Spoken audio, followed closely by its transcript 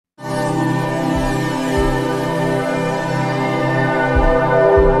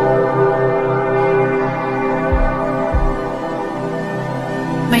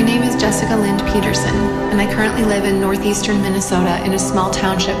northeastern Minnesota in a small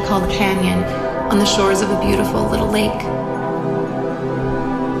township called Canyon on the shores of a beautiful little lake.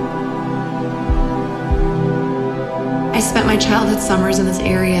 I spent my childhood summers in this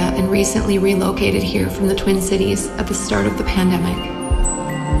area and recently relocated here from the Twin Cities at the start of the pandemic.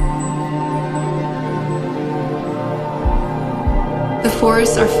 The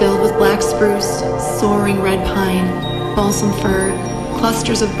forests are filled with black spruce, soaring red pine, balsam fir,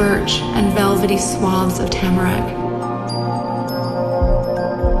 clusters of birch, and velvety swaths of tamarack.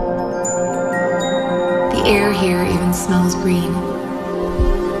 The air here even smells green.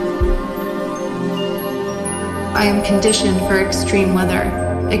 I am conditioned for extreme weather,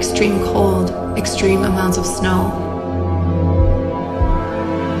 extreme cold, extreme amounts of snow.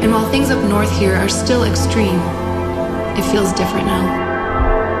 And while things up north here are still extreme, it feels different now.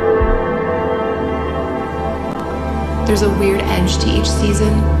 There's a weird edge to each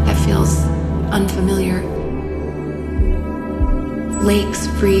season that feels unfamiliar. Lakes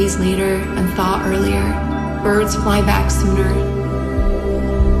freeze later and thaw earlier. Birds fly back sooner.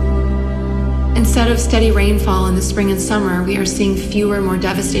 Instead of steady rainfall in the spring and summer, we are seeing fewer, more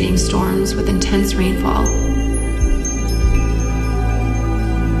devastating storms with intense rainfall.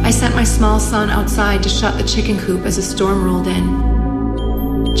 I sent my small son outside to shut the chicken coop as a storm rolled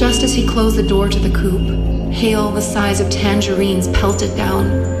in. Just as he closed the door to the coop, hail the size of tangerines pelted down.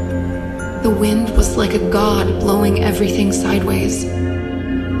 The wind was like a god blowing everything sideways.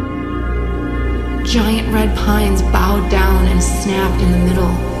 Giant red pines bowed down and snapped in the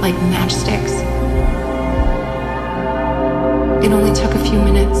middle like matchsticks. It only took a few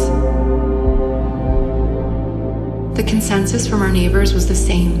minutes. The consensus from our neighbors was the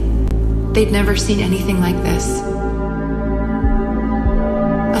same. They'd never seen anything like this.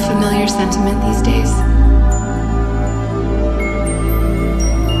 A familiar sentiment these days.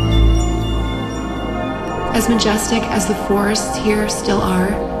 As majestic as the forests here still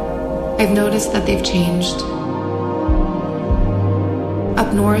are, I've noticed that they've changed.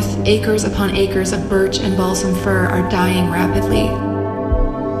 Up north, acres upon acres of birch and balsam fir are dying rapidly.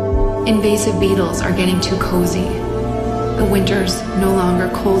 Invasive beetles are getting too cozy. The winter's no longer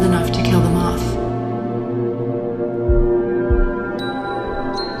cold enough to kill them off.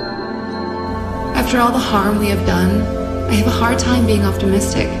 After all the harm we have done, I have a hard time being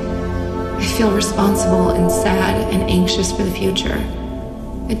optimistic. I feel responsible and sad and anxious for the future.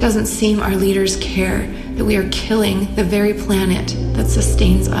 It doesn't seem our leaders care that we are killing the very planet that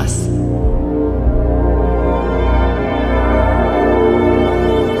sustains us.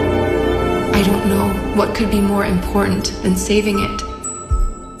 I don't know what could be more important than saving it.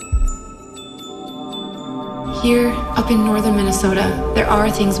 Here, up in northern Minnesota, there are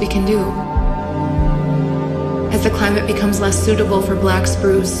things we can do. As the climate becomes less suitable for black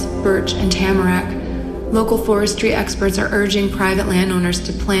spruce, birch, and tamarack, local forestry experts are urging private landowners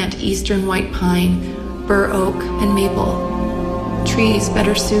to plant eastern white pine, bur oak, and maple, trees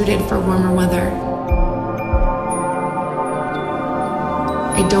better suited for warmer weather.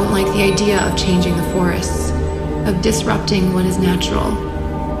 I don't like the idea of changing the forests, of disrupting what is natural,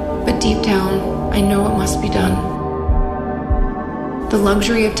 but deep down, I know it must be done. The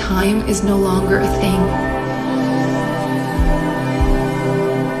luxury of time is no longer a thing.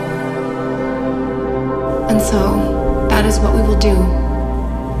 And so, that is what we will do.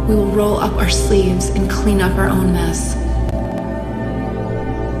 We will roll up our sleeves and clean up our own mess.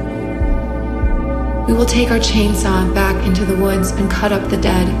 We will take our chainsaw back into the woods and cut up the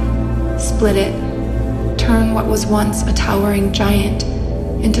dead, split it, turn what was once a towering giant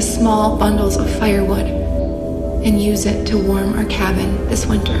into small bundles of firewood, and use it to warm our cabin this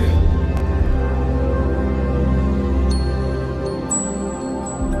winter.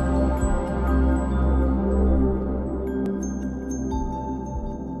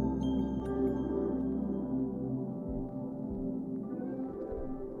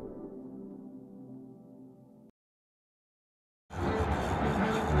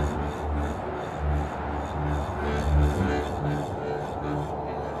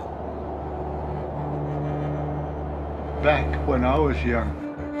 Back when I was young.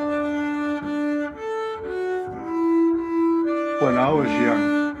 When I was young.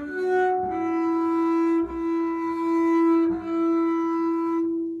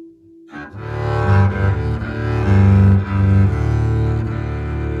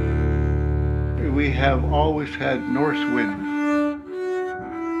 We have always had north winds.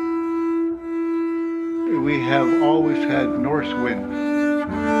 We have always had north winds.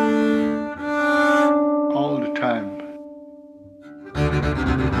 All the time.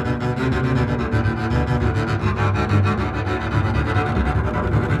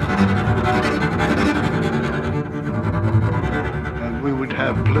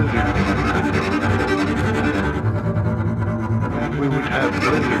 have blizzards. And we would have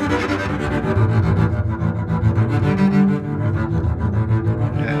blizzards.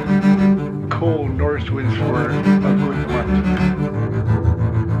 And cold north winds for a good month.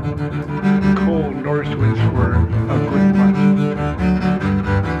 Cold north winds for a good month.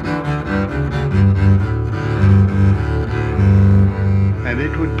 And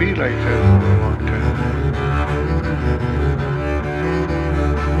it would be like that for a long time.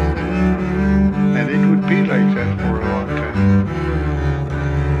 And it would be like that for a long time.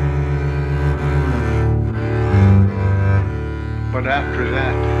 But after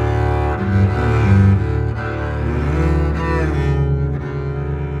that,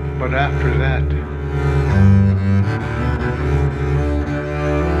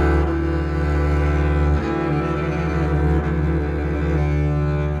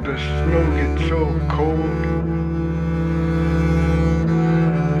 the snow gets so cold.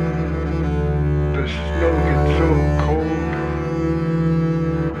 The snow gets so cold.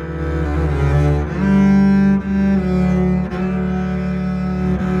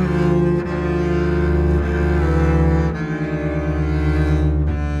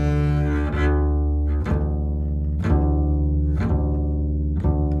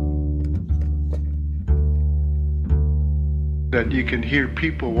 That you can hear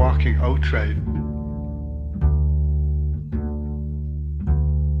people walking outside.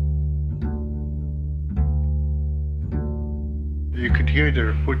 You could hear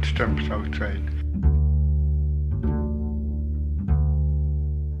their footsteps outside.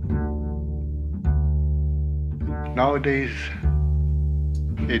 Nowadays,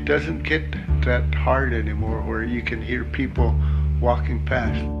 it doesn't get that hard anymore where you can hear people walking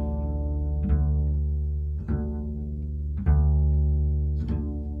past.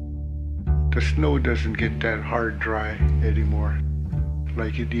 The snow doesn't get that hard dry anymore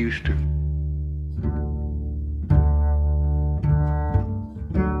like it used to.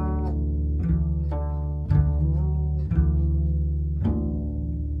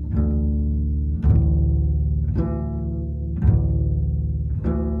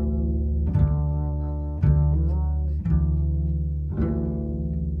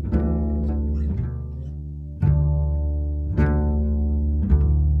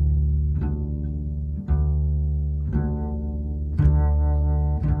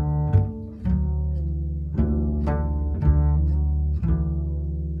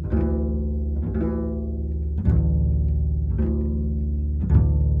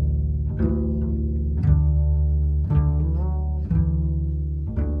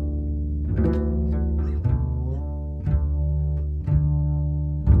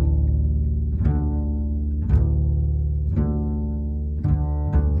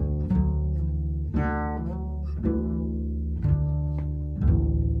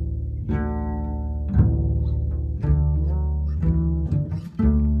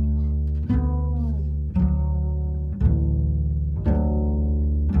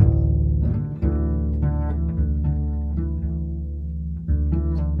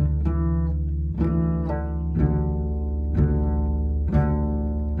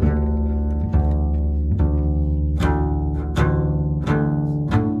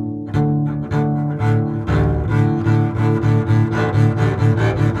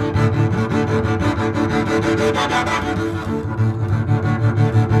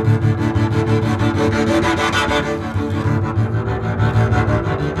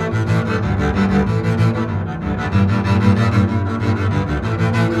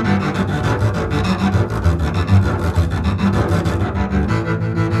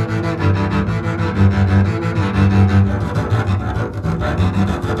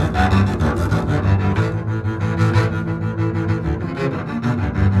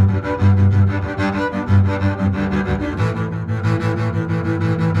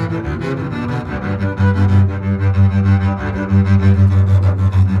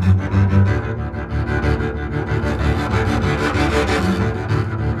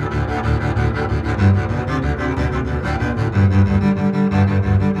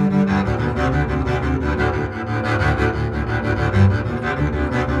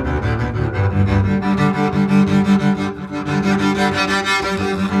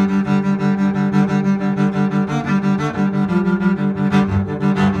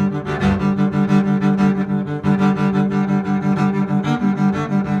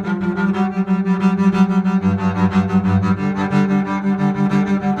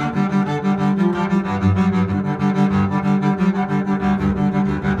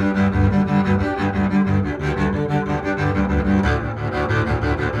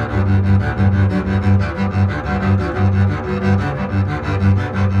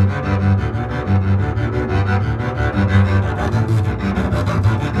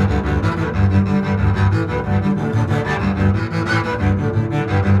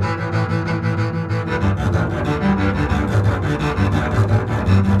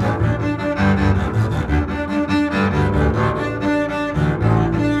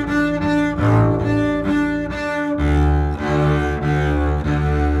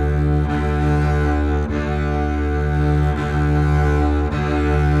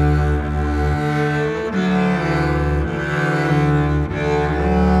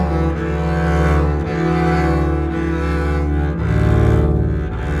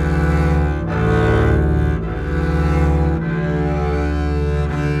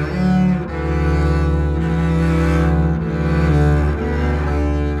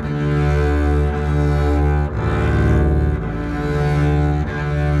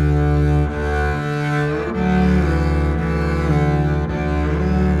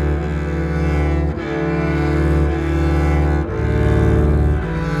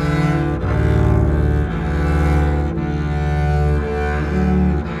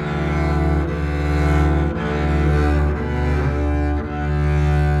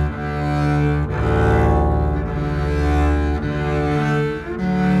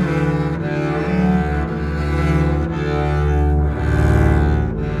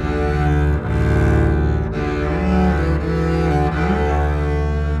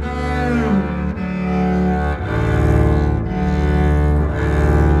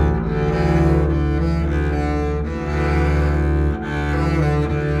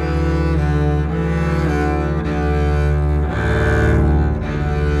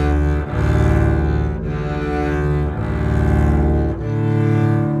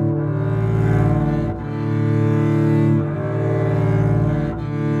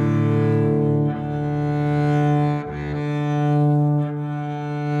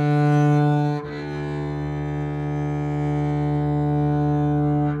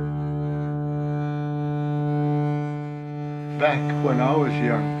 back when I was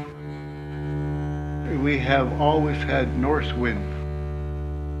young, we have always had north wind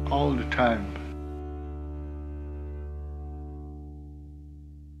all the time.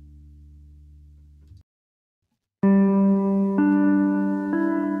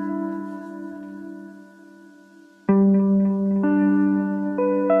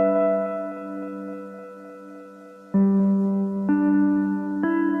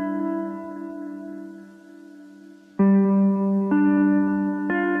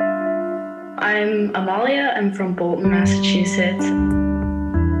 I'm Amalia. I'm from Bolton, Massachusetts.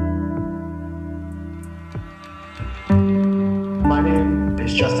 My name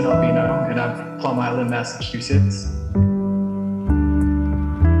is Justin Albino, and I'm from Plum Island, Massachusetts.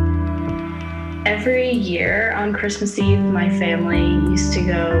 Every year on Christmas Eve, my family used to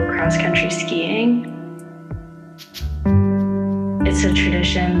go cross-country skiing. It's a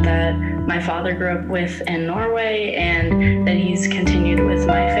tradition that my father grew up with in Norway and that he's continued with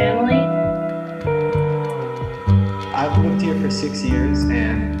my family. I've lived here for 6 years,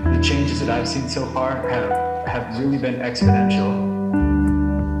 and the changes that I've seen so far have really been exponential.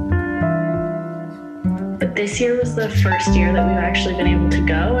 But this year was the first year that we've actually been able to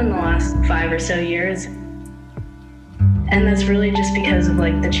go in the last 5 or so years. And that's really just because of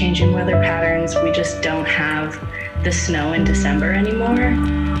like the changing weather patterns. We just don't have the snow in December anymore.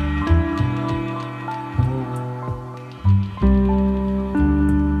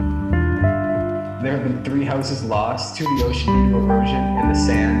 There have been 3 houses lost to the ocean due to erosion in the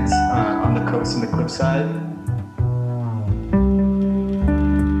sands on the coast and the cliffside.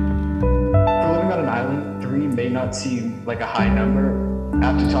 For living on an island, 3 may not seem like a high number.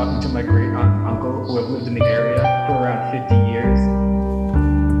 After talking to my great aunt and uncle who have lived in the area for around 50 years,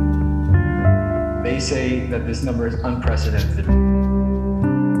 they say that this number is unprecedented.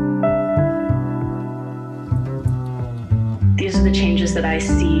 These are the changes that I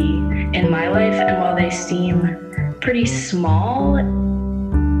see in my life, and while they seem pretty small,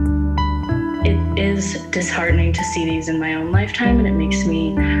 it is disheartening to see these in my own lifetime, and it makes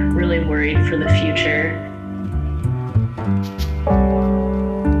me really worried for the future.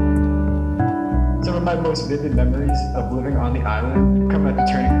 Some of my most vivid memories of living on the island come at the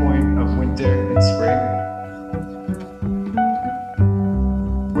turning point of winter and spring,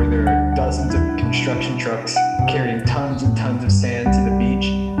 where there are dozens of construction trucks carrying tons and tons of sand to the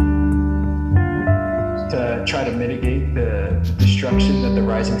beach to try to mitigate the destruction that the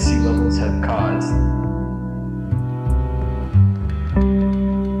rising sea levels have caused.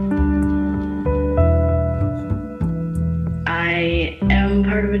 I am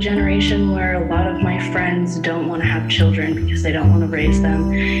part of a generation where a lot of my friends don't want to have children because they don't want to raise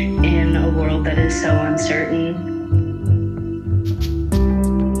them in a world that is so uncertain.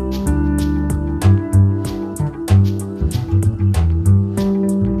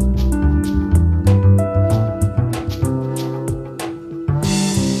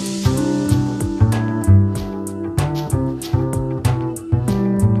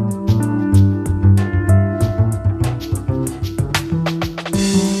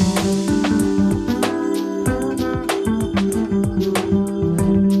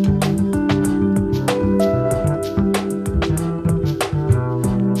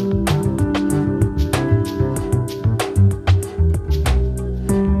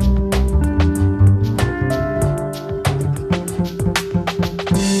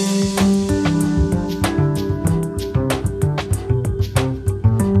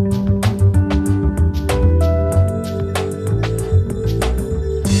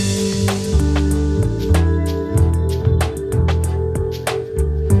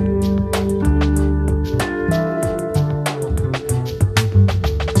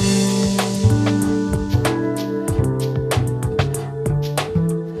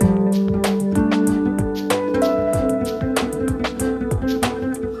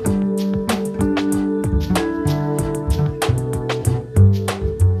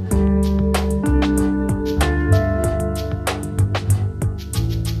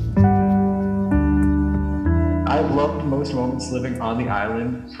 I've loved most moments living on the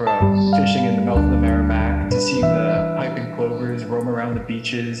island, from fishing in the mouth of the Merrimack to seeing the piping plovers roam around the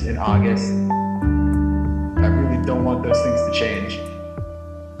beaches in August. I really don't want those things to change.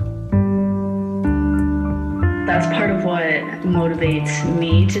 That's part of what motivates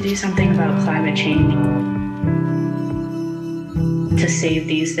me to do something about climate change, to save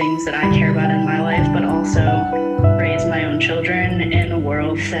these things that I care about in my life, but also raise my own children in a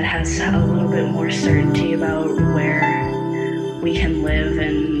world that has a little bit more certainty about where we can live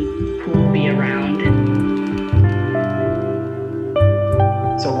and who will be around.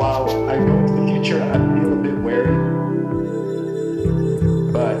 So while I go into the future, I feel a bit wary.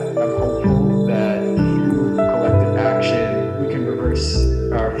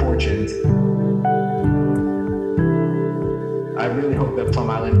 our fortunes. I really hope that Plum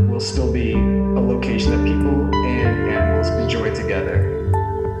Island will still be a location that people and animals enjoy together.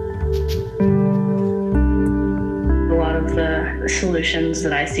 A lot of the solutions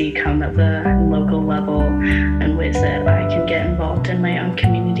that I see come at the local level and ways that I can get involved in my own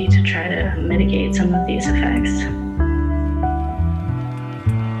community to try to mitigate some of these effects.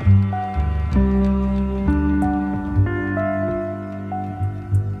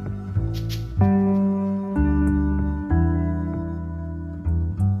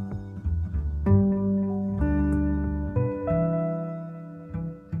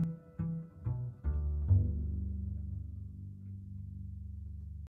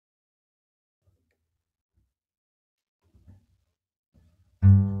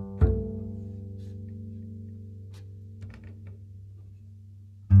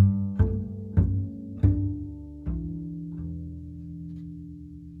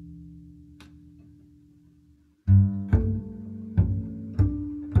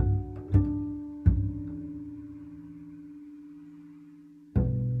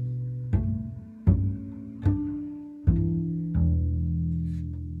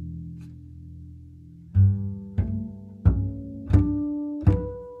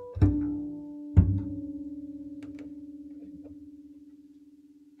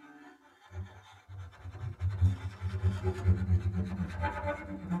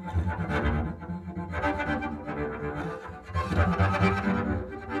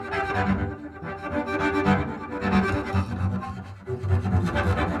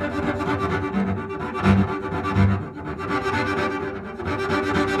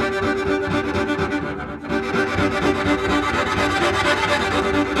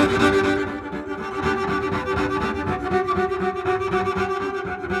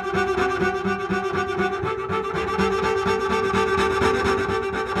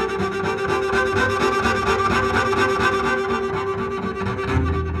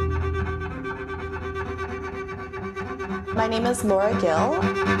 My name is Laura Gill.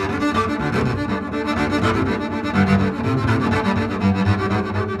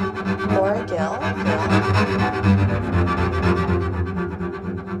 Laura Gill.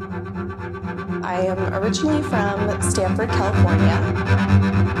 I am originally from Stanford, California.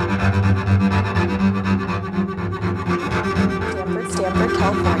 Stanford,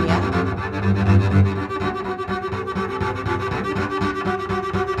 California.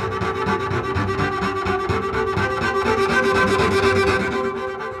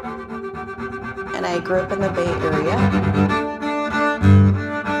 And I grew up in the Bay Area.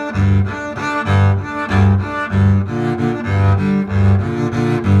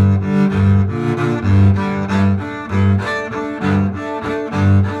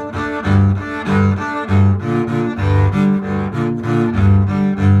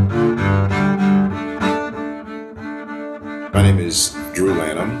 My name is Drew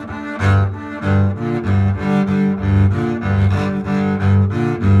Lanham.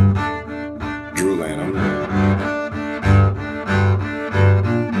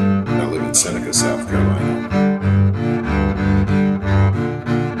 I live in Seneca, South Carolina.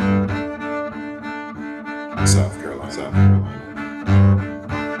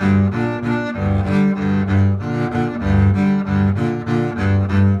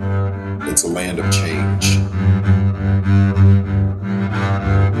 It's a land of change.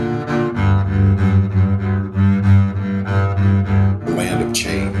 A land of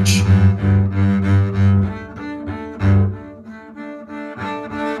change.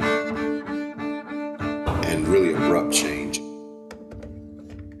 And really abrupt change.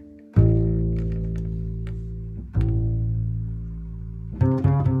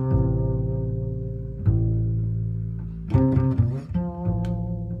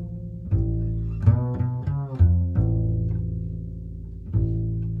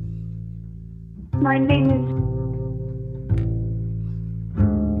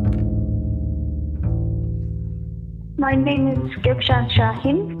 My name is Gökshan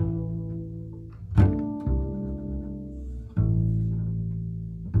Şahin.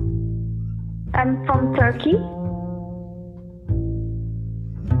 I'm from Turkey.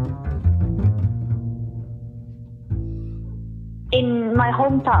 In my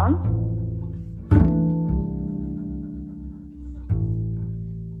hometown.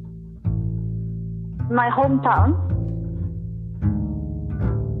 My hometown.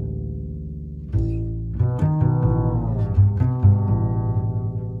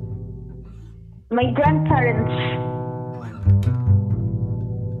 My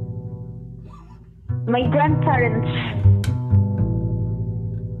grandparents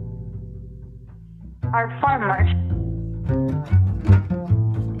are farmers.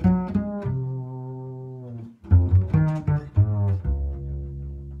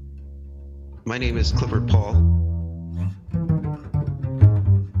 My name is Clifford Paul.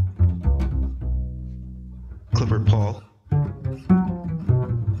 Clifford Paul.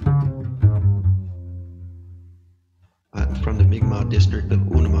 I'm from the Mi'kmaq district of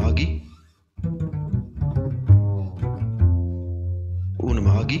Unama'ki.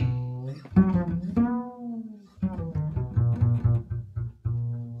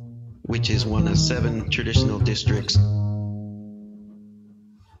 Which is one of 7 traditional districts.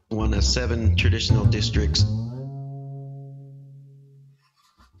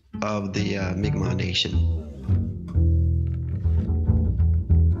 Of the Mi'kmaq Nation.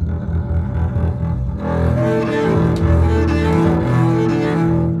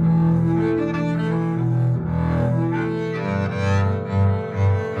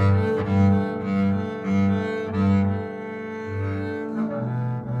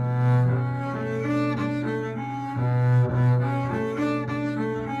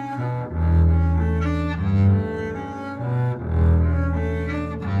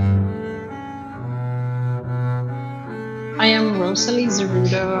 I am Rosalie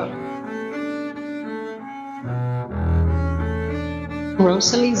Zeruda.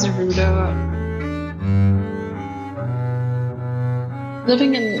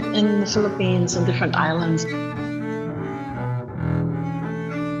 Living in the Philippines and different islands.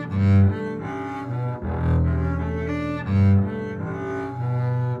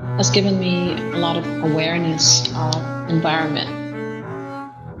 Has given me a lot of awareness of environment.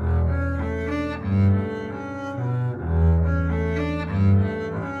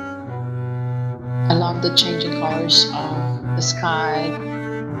 I love the changing colors of the sky.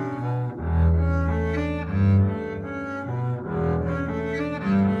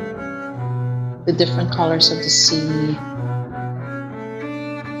 The different colors of the sea.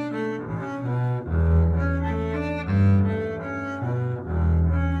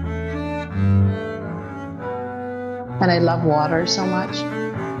 And I love water so much.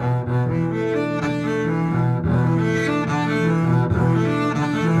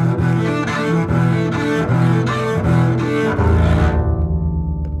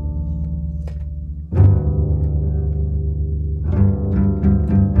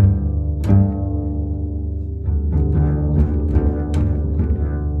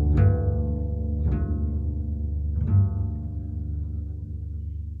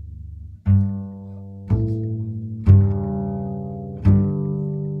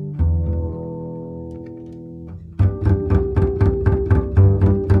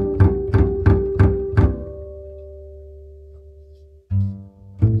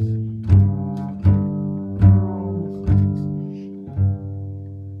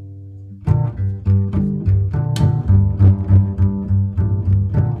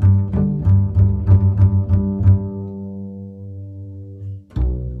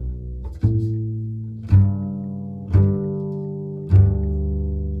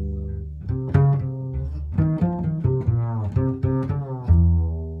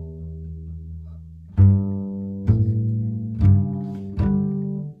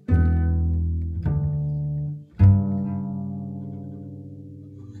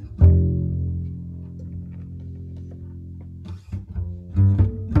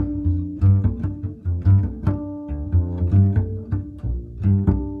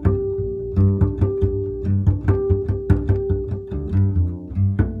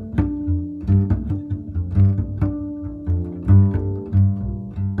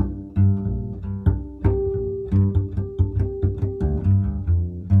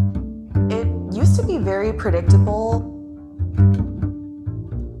 Very predictable.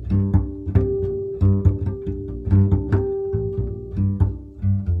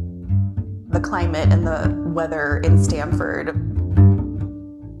 The climate and the weather in Stanford.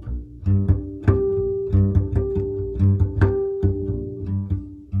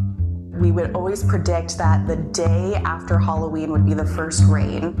 We would always predict that the day after Halloween would be the first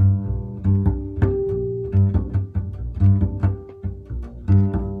rain.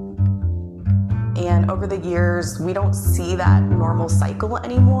 And over the years, we don't see that normal cycle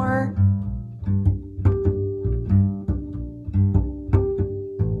anymore.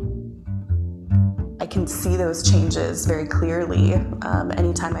 I can see those changes very clearly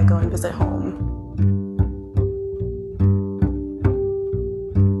anytime I go and visit home.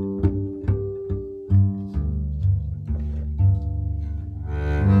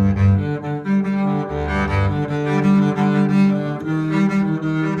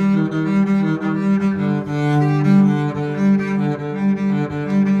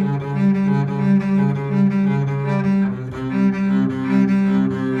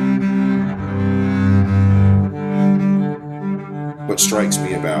 What strikes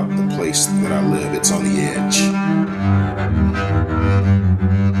me about the place that I live, it's on the edge.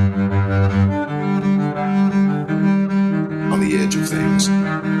 On the edge of things.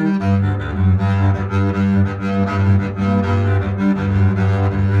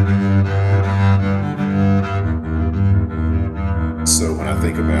 So when I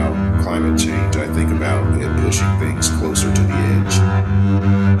think about climate change, I think about it pushing things closer to the edge.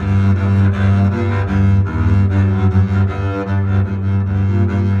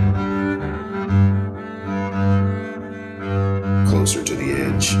 Closer to the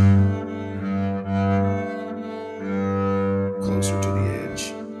edge. Closer to the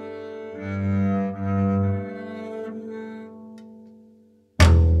edge.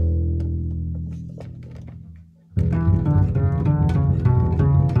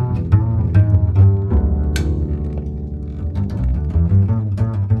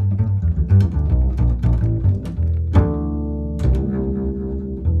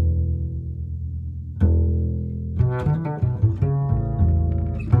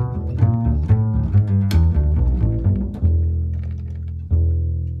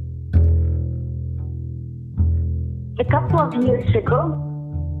 A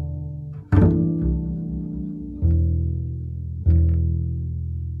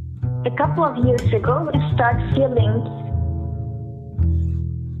couple of years ago, I started feeling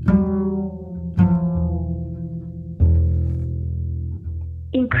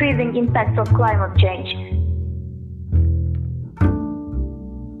increasing impacts of climate change.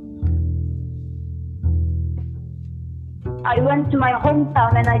 I went to my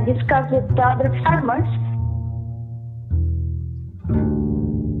hometown and I discussed with the other farmers.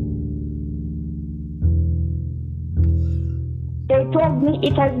 They told me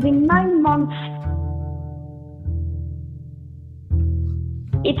it has been 9 months.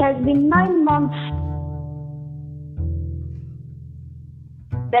 It has been 9 months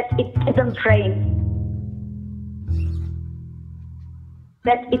that it didn't rain.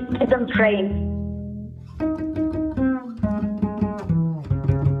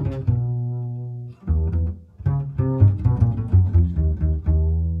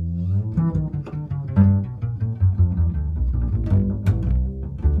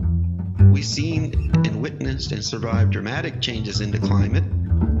 We've seen and witnessed and survived dramatic changes in the climate.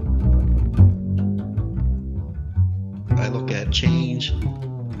 I look at change,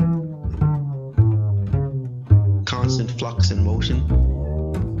 constant flux and motion.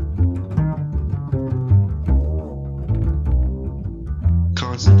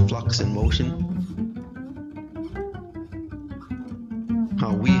 Constant flux and motion.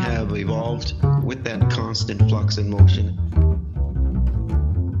 How we have evolved with that constant flux and motion.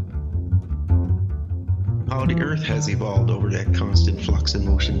 How the earth has evolved over that constant flux and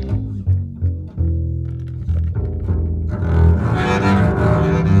motion.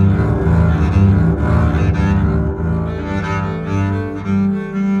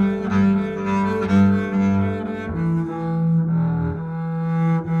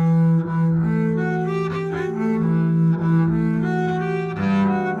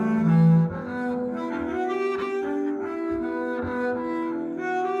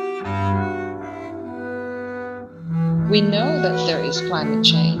 We know that there is climate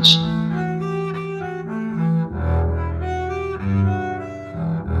change.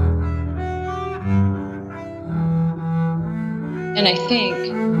 And I think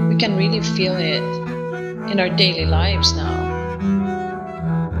we can really feel it in our daily lives now.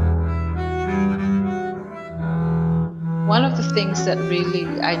 One of the things that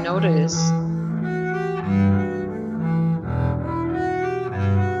really I notice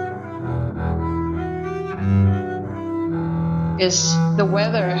is the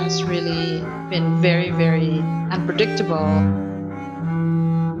weather has really been very, very unpredictable.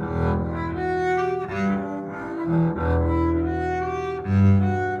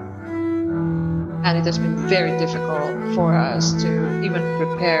 And it has been very difficult for us to even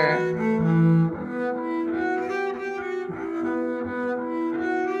prepare.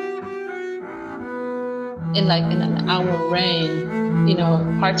 In an hour rain,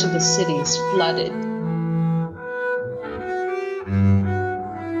 parts of the city is flooded.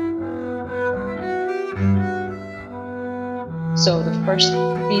 So the first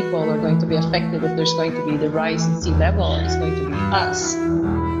people are going to be affected if there's going to be the rise in sea level is going to be us.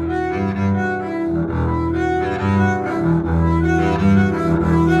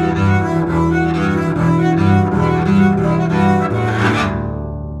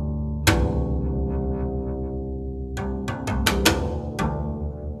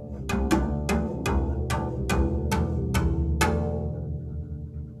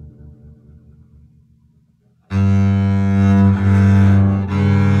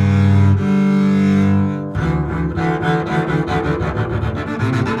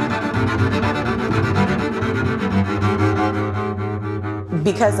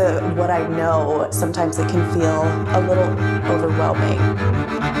 because of what I know, sometimes it can feel a little overwhelming.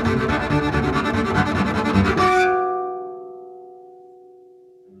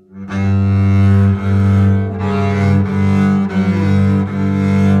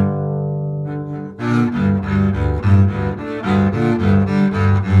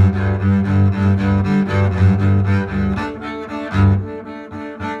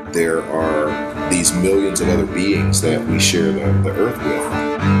 There are these millions of other beings that we share the earth with.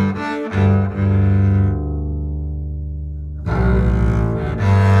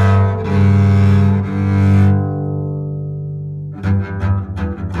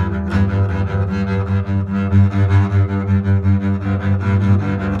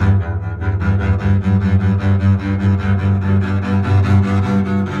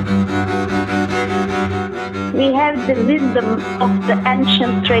 We have the wisdom of the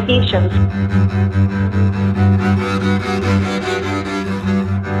ancient traditions.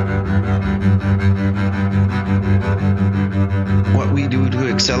 What we do to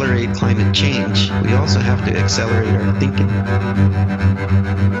accelerate climate change, we also have to accelerate our thinking.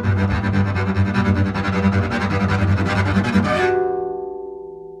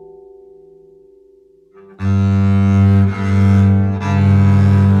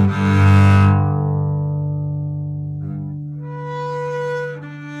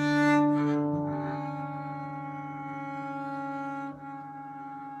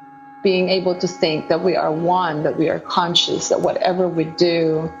 Being able to think that we are one, that we are conscious, that whatever we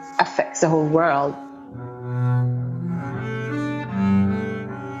do affects the whole world.